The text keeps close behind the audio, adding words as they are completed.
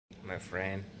my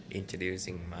friend,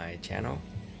 introducing my channel.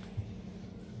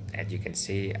 As you can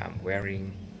see, I'm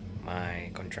wearing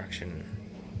my construction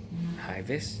high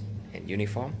vis and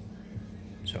uniform.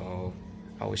 So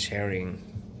I was sharing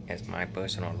as my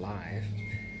personal life,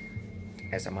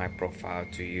 as my profile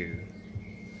to you.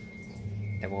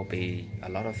 There will be a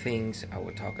lot of things I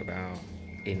will talk about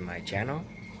in my channel.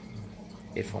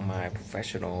 It's for my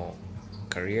professional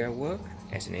career work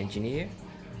as an engineer,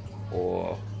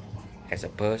 or as a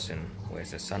person who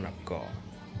is a son of God,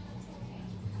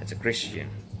 as a Christian,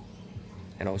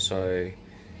 and also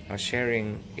I'm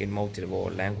sharing in multiple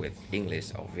language,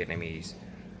 English or Vietnamese,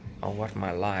 on what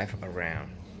my life around.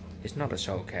 It's not a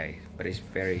showcase, but it's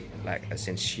very like a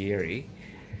sincere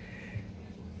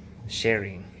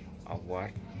sharing of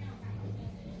what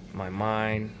my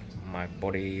mind, my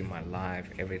body, my life,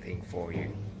 everything for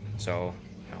you. So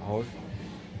I hope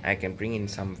I can bring in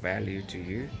some value to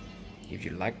you. If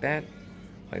you like that,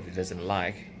 or if it doesn't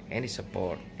like, any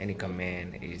support, any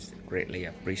comment is greatly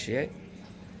appreciated.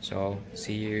 So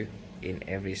see you in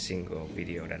every single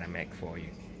video that I make for you.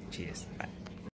 Cheers, bye.